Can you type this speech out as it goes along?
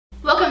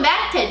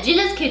back to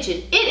Jenna's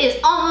kitchen. It is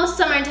almost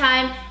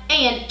summertime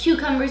and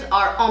cucumbers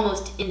are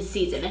almost in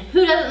season. And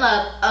who doesn't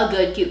love a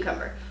good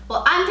cucumber?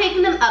 Well, I'm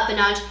taking them up a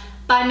notch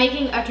by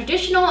making a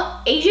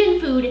traditional Asian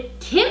food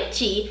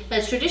kimchi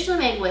that's traditionally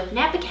made with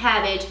napa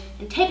cabbage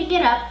and taping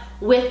it up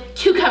with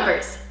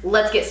cucumbers.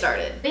 Let's get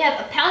started. We have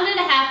 1.5 pounds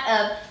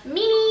of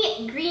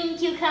mini green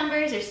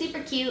cucumbers. They're super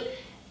cute.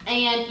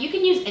 And you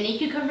can use any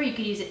cucumber. You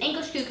could use an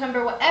English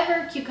cucumber,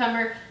 whatever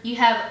cucumber you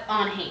have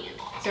on hand.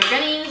 So we're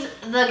gonna use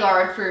the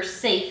guard for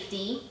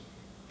safety.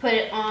 Put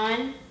it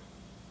on.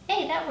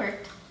 Hey, that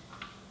worked.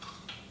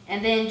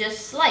 And then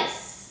just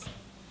slice.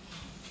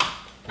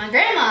 My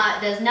grandma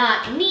does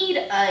not need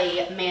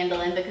a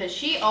mandolin because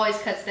she always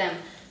cuts them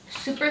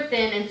super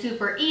thin and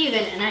super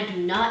even, and I do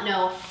not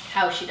know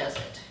how she does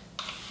it.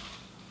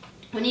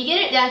 When you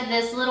get it down to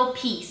this little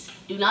piece,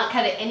 do not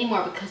cut it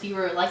anymore because you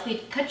are likely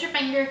to cut your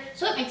finger,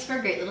 so it makes for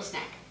a great little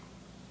snack.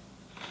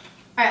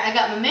 Alright, I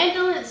got my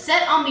mandolin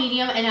set on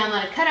medium, and I'm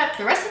going to cut up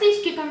the rest of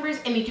these cucumbers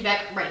and meet you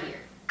back right here.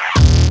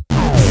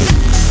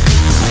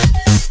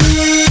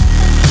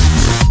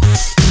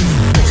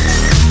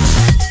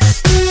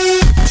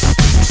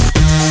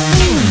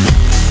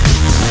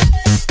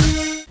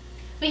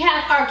 We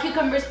have our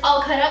cucumbers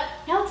all cut up.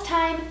 Now it's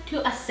time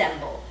to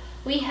assemble.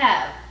 We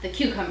have the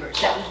cucumbers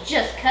that we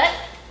just cut.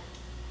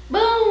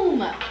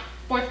 Boom!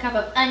 1/4 cup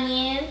of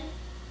onion.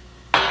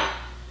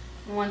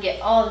 We want to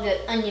get all the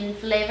good onion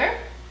flavor.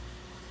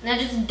 Now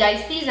just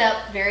dice these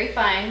up very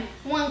fine.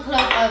 1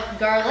 clove of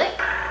garlic.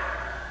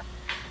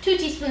 2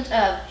 teaspoons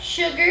of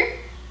sugar.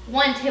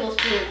 1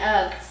 tablespoon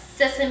of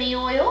sesame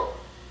oil.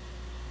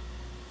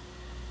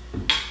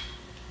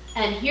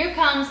 And here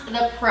comes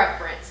the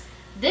preference.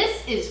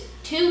 This is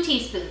 2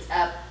 teaspoons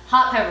of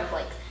hot pepper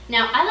flakes.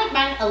 Now I like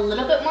mine a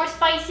little bit more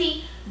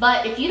spicy,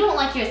 but if you don't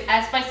like yours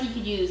as spicy, you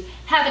could use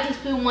 1/2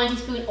 teaspoon, 1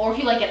 teaspoon, or if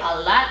you like it a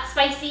lot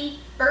spicy,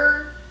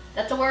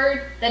 that's a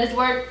word, that is a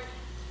word,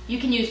 you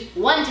can use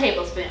 1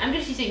 tablespoon. I'm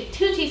just using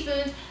 2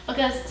 teaspoons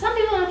because some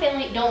people in my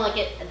family don't like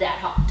it that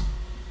hot.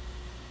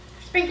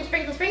 Sprinkle,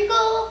 sprinkle,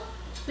 sprinkle.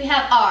 We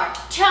have our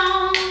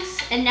tongs,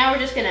 and now we're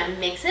just gonna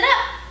mix it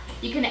up.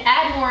 You can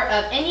add more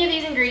of any of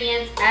these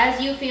ingredients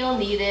as you feel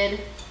needed.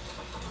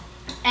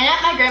 And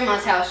at my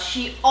grandma's house,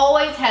 she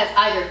always has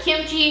either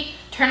kimchi,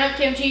 turnip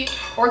kimchi,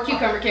 or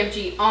cucumber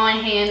kimchi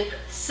on hand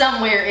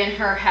somewhere in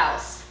her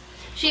house.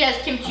 She has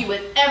kimchi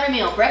with every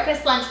meal,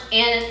 breakfast, lunch,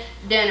 and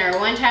dinner.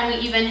 One time we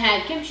even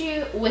had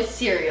kimchi with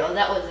cereal.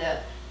 That was an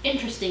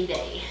interesting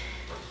day.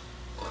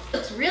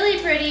 Looks really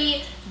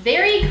pretty,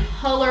 very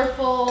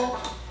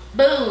colorful.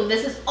 Boom,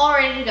 this is all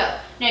ready to go.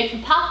 Now you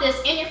can pop this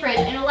in your fridge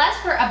and it'll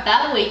last for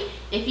about a week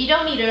if you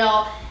don't need it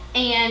all.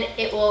 And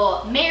it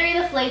will marry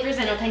the flavors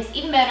and it'll taste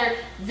even better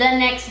the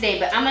next day.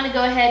 But I'm gonna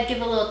go ahead and give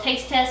it a little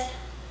taste test.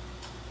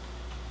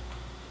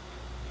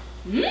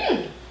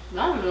 That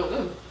was real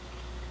good.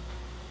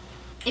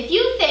 If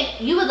you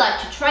think you would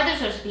like to try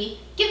this recipe,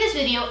 give this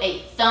video a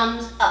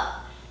thumbs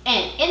up.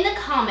 And in the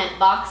comment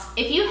box,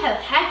 if you have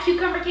had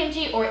cucumber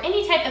kimchi or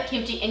any type of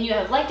kimchi and you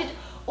have liked it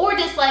or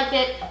disliked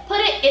it,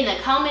 put it in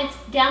the comments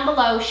down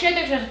below. Share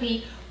this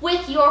recipe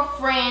with your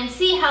friends,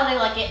 see how they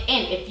like it,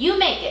 and if you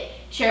make it,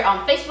 share it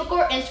on Facebook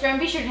or Instagram.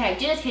 Be sure to tag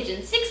Jenna's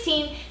Kitchen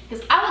 16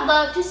 because I would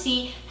love to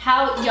see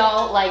how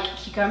y'all like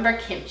cucumber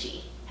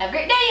kimchi. Have a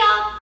great day,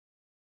 y'all!